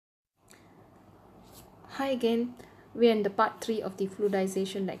Hi again, we are in the part 3 of the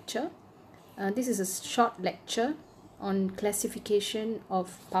fluidization lecture. This is a short lecture on classification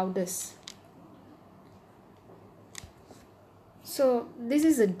of powders. So this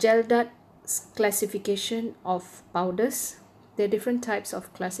is a Geldard classification of powders. There are different types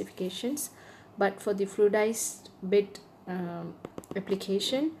of classifications, but for the fluidized bed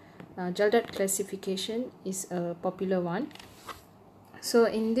application, Geldard classification is a popular one. So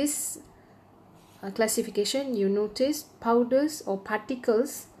in this classification, you notice powders or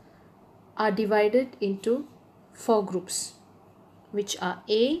particles are divided into 4 groups, which are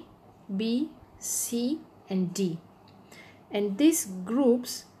A, B, C and D. And these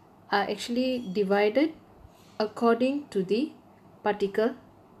groups are actually divided according to the particle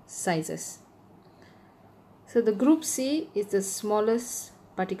sizes. So the group C is the smallest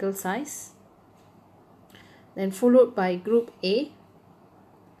particle size, then followed by group A,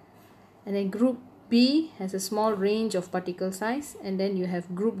 and then group B has a small range of particle size, and then you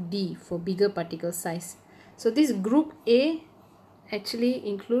have group D for bigger particle size. So this group A actually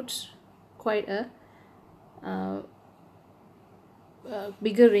includes quite a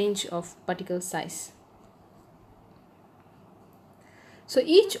bigger range of particle size. So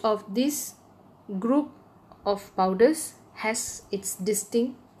each of these group of powders has its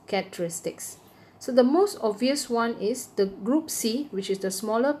distinct characteristics. So the most obvious one is the group C, which is the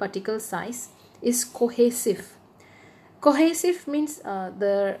smaller particle size, is cohesive. Cohesive means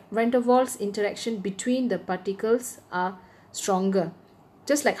the van der Waals interaction between the particles are stronger,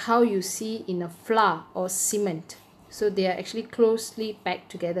 just like how you see in a flour or cement. So they are actually closely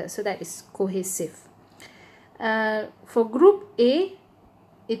packed together, so that is cohesive. For group A,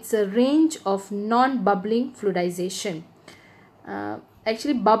 it's a range of non-bubbling fluidization.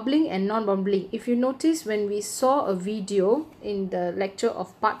 Actually bubbling and non-bubbling. If you notice, when we saw a video in the lecture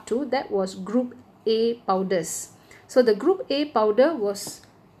of part 2, that was group A powders. So the group A powder was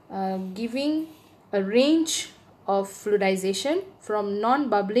giving a range of fluidization from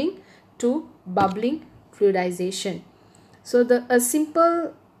non-bubbling to bubbling fluidization. So a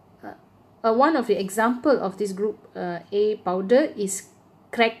simple one of the example of this group A powder is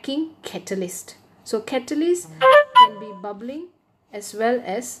cracking catalyst. So catalyst can be bubbling as well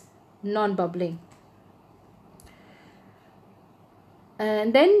as non-bubbling.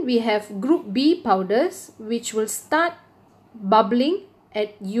 And then we have group B powders, which will start bubbling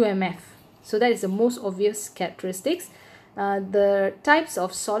at UMF. So that is the most obvious characteristics. The types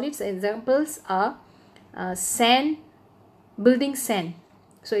of solids examples are sand, building sand.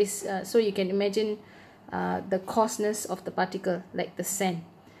 So it's so you can imagine the coarseness of the particle like the sand.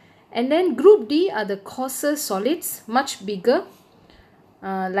 And then group D are the coarser solids, much bigger,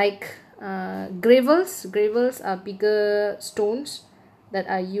 like gravels. Gravels are bigger stones that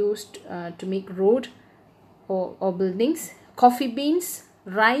are used to make road or buildings. Coffee beans,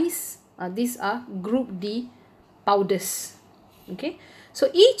 rice, these are group D powders. Okay, so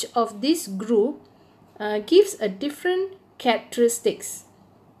each of this group gives a different characteristics,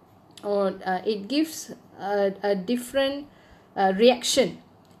 or it gives a different reaction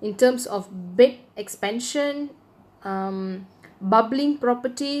in terms of bed expansion, bubbling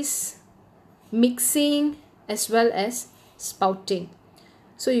properties, mixing, as well as spouting.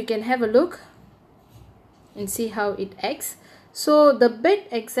 So you can have a look and see how it acts. So the bed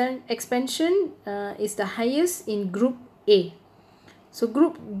expansion is the highest in group A. So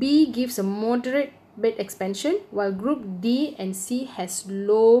group B gives a moderate bed expansion, while group D and C has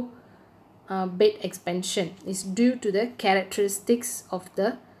low bed expansion. It's due to the characteristics of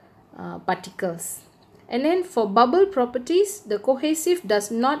the particles. And then for bubble properties, the cohesive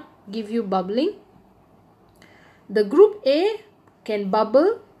does not give you bubbling. The group A can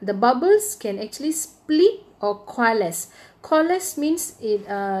bubble. The bubbles can actually split or coalesce. Coalesce means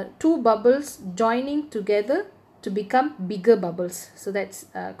two bubbles joining together to become bigger bubbles. So that's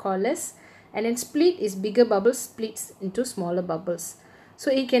coalesce. And then split is bigger bubbles splits into smaller bubbles.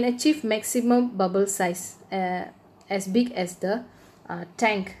 So it can achieve maximum bubble size as big as the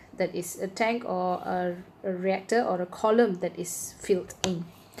tank, that is a tank or a reactor or a column that is filled in.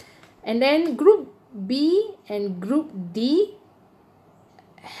 And then group B and group D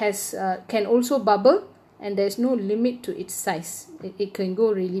has can also bubble, and there is no limit to its size. It can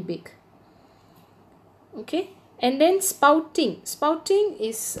go really big. Okay, and then spouting. Spouting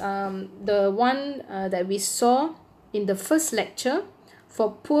is the one that we saw in the first lecture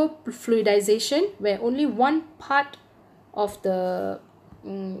for poor fluidization, where only one part of the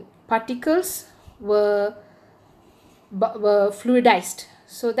particles were fluidized.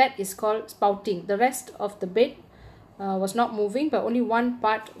 So that is called spouting. The rest of the bed was not moving, but only one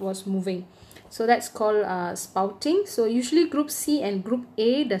part was moving. So that's called spouting. So usually group C and group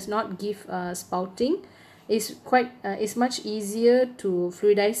A does not give spouting. It's much easier to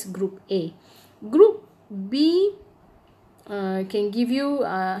fluidize group A. Group B can give you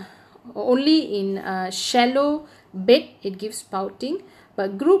only in shallow bed it gives spouting,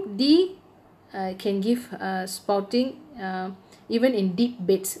 but group D can give spouting even in deep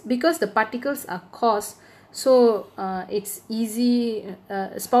beds, because the particles are coarse. So it's easy,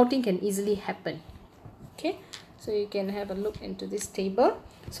 spouting can easily happen. Okay, so you can have a look into this table.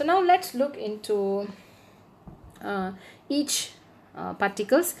 So now let's look into each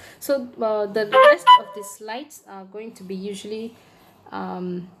particles. So the rest of the slides are going to be usually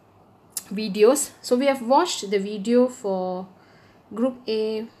videos. So we have watched the video for group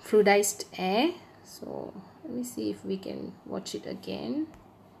A fluidized air. So let me see if we can watch it again.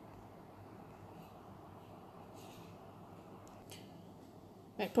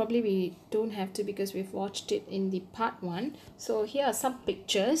 Right, probably we don't have to because we've watched it in the part 1. So here are some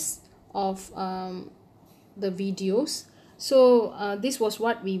pictures of the videos. So this was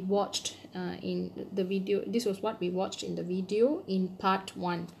what we watched in the video. This was what we watched in the video in part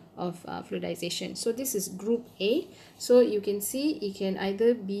 1 of fluidization. So this is group A. So you can see it can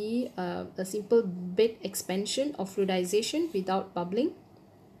either be a simple bed expansion or fluidization without bubbling,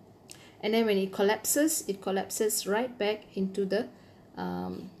 and then when it collapses right back into the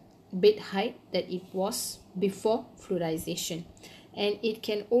bed height that it was before fluidization. And it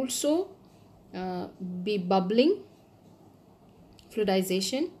can also be bubbling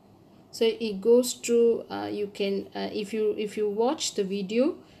fluidization. So it goes through, you can if you watch the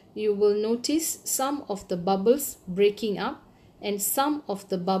video, you will notice some of the bubbles breaking up and some of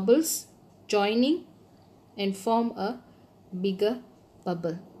the bubbles joining and form a bigger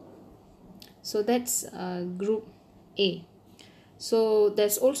bubble. So that's group A. So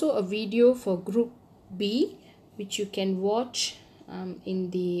there's also a video for group B which you can watch in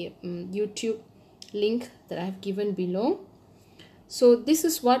the YouTube link that I have given below. So this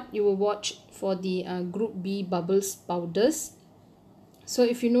is what you will watch for the group B bubbles powders. So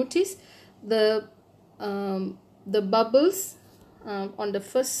if you notice, the bubbles on the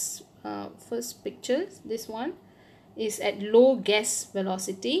first picture, this one is at low gas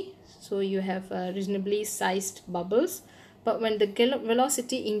velocity. So you have reasonably sized bubbles. But when the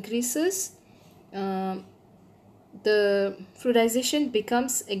velocity increases, the fluidization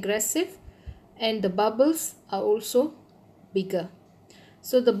becomes aggressive and the bubbles are also bigger.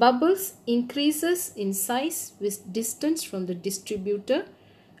 So the bubbles increases in size with distance from the distributor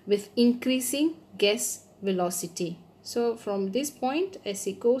with increasing gas velocity. So from this point, as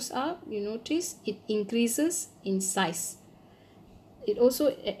it goes up, you notice it increases in size. It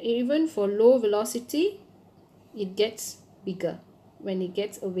also, even for low velocity, it gets bigger when it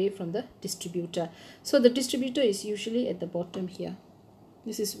gets away from the distributor. So the distributor is usually at the bottom here.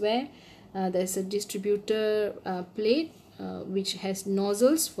 This is where there's a distributor plate which has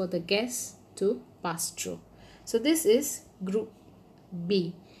nozzles for the gas to pass through. So this is group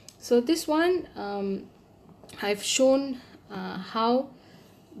B. So this one I've shown how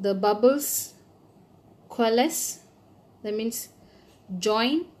the bubbles coalesce, that means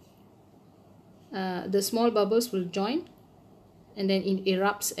join, the small bubbles will join and then it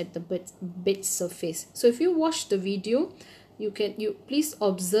erupts at the bed surface. So if you watch the video, you please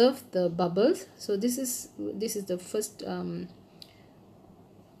observe the bubbles. So this is the first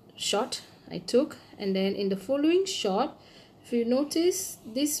shot I took, and then in the following shot, if you notice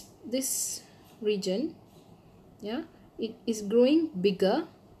this region, yeah, it is growing bigger,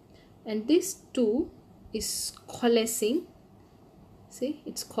 and this too is coalescing. See,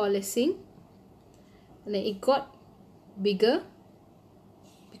 it's coalescing, and then it got bigger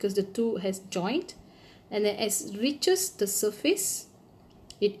because the two has joined, and then as it reaches the surface,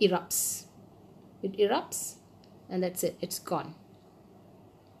 it erupts. It erupts, and that's it. It's gone.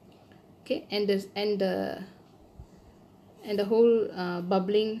 Okay, and the whole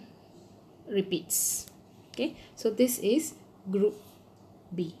bubbling repeats. Okay, so this is group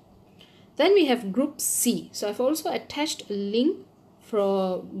B. Then we have group C. So I've also attached a link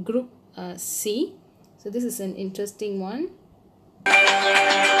for group C. So this is an interesting one.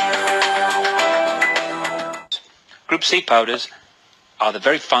 Group C powders are the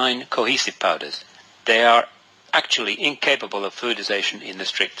very fine cohesive powders. They are actually incapable of fluidization in the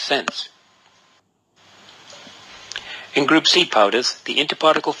strict sense. In Group C powders, the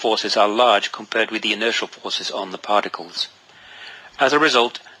interparticle forces are large compared with the inertial forces on the particles. As a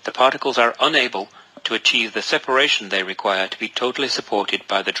result, the particles are unable to achieve the separation they require to be totally supported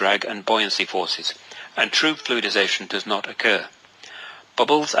by the drag and buoyancy forces, and true fluidization does not occur.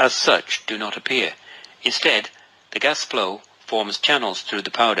 Bubbles as such do not appear. Instead, the gas flow forms channels through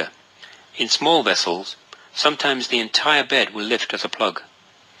the powder. In small vessels, sometimes the entire bed will lift as a plug.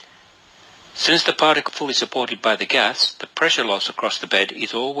 Since the particle is fully supported by the gas, the pressure loss across the bed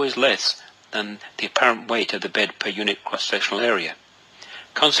is always less than the apparent weight of the bed per unit cross-sectional area.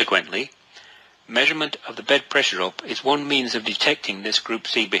 Consequently, measurement of the bed pressure up is one means of detecting this Group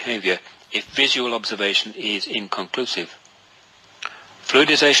C behavior if visual observation is inconclusive.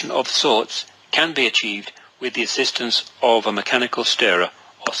 Fluidization of sorts can be achieved with the assistance of a mechanical stirrer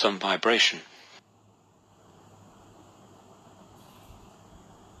or some vibration.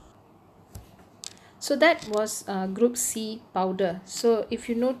 So that was Group C powder. So if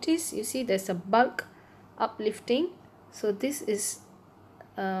you notice, you see there's a bulk uplifting. So this is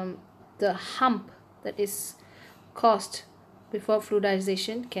the hump that is caused before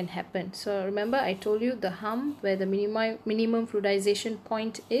fluidization can happen. So remember I told you the hump where the minimum fluidization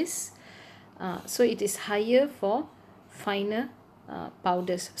point is. So it is higher for finer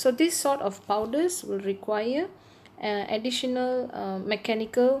powders. So this sort of powders will require additional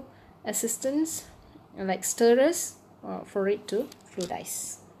mechanical assistance like stirrers for it to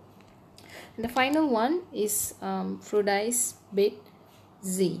fluidize. And the final one is fluidize bed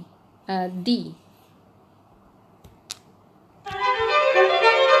D.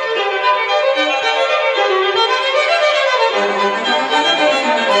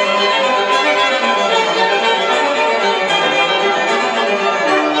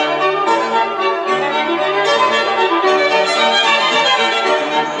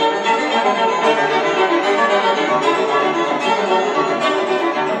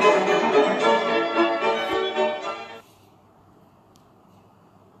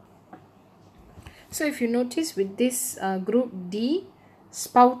 So if you notice with this Group D,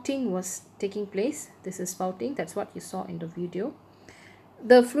 spouting was taking place. This is spouting, that's what you saw in the video.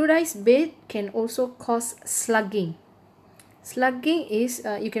 The fluidized bed can also cause slugging. Slugging is,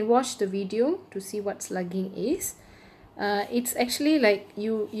 you can watch the video to see what slugging is. It's actually like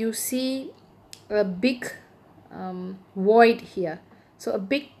you see a big void here. So a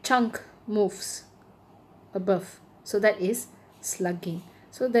big chunk moves above. So that is slugging.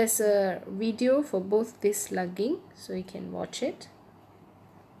 So there's a video for both this slugging, so you can watch it.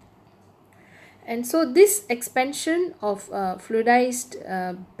 And so this expansion of fluidized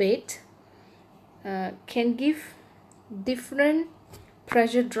bed can give different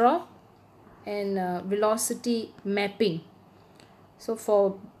pressure drop and velocity mapping. So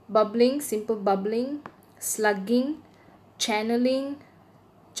for bubbling, simple bubbling, slugging, channeling,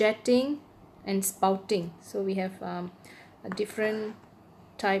 jetting and spouting. So we have different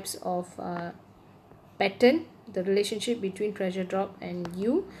types of pattern, the relationship between pressure drop and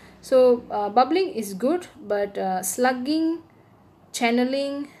U. So bubbling is good, but slugging,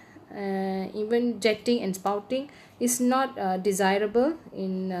 channeling, even jetting and spouting is not desirable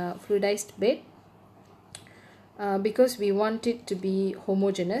in fluidized bed because we want it to be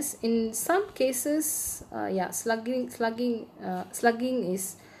homogeneous. In some cases, slugging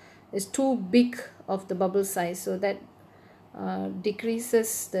is too big of the bubble size, so that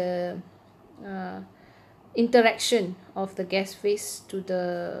decreases the interaction of the gas phase to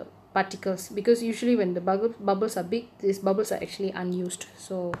the particles, because usually when the bubbles are big, these bubbles are actually unused.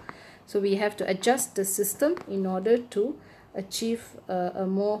 So we have to adjust the system in order to achieve a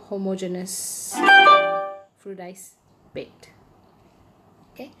more homogeneous fluidized bed.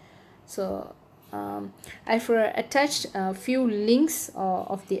 Okay, so I've attached a few links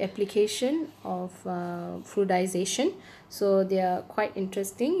of the application of fluidization, so they are quite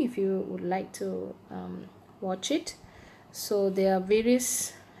interesting if you would like to watch it. So there are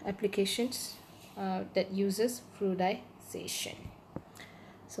various applications that uses fluidization.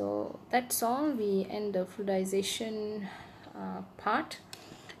 So that's all, we end the fluidization part.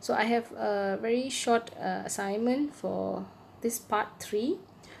 So I have a very short assignment for this part 3.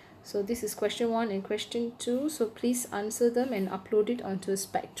 So this is question 1 and question 2. So please answer them and upload it onto a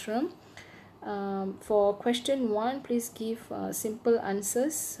Spectrum. For question 1, please give simple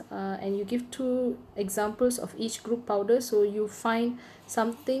answers and you give 2 examples of each group powder, so you find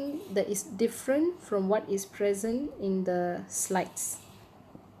something that is different from what is present in the slides.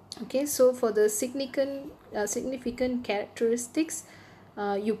 Okay, so for the significant characteristics,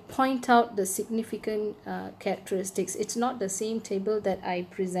 you point out the significant characteristics. It's not the same table that I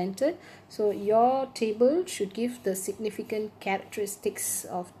presented, so your table should give the significant characteristics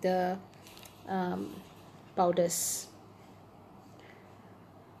of the powders.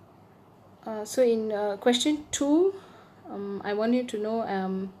 So in question 2, I want you to know,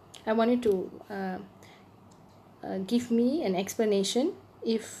 I want you to give me an explanation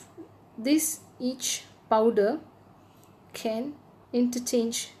if this each powder can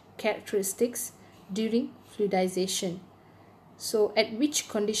interchange characteristics during fluidization. So at which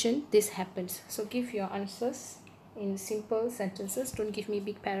condition this happens? So give your answers in simple sentences, don't give me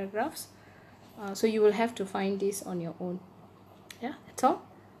big paragraphs. So you will have to find this on your own. Yeah, that's all.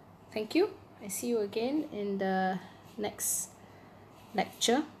 Thank you. I see you again in the next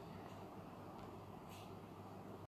lecture.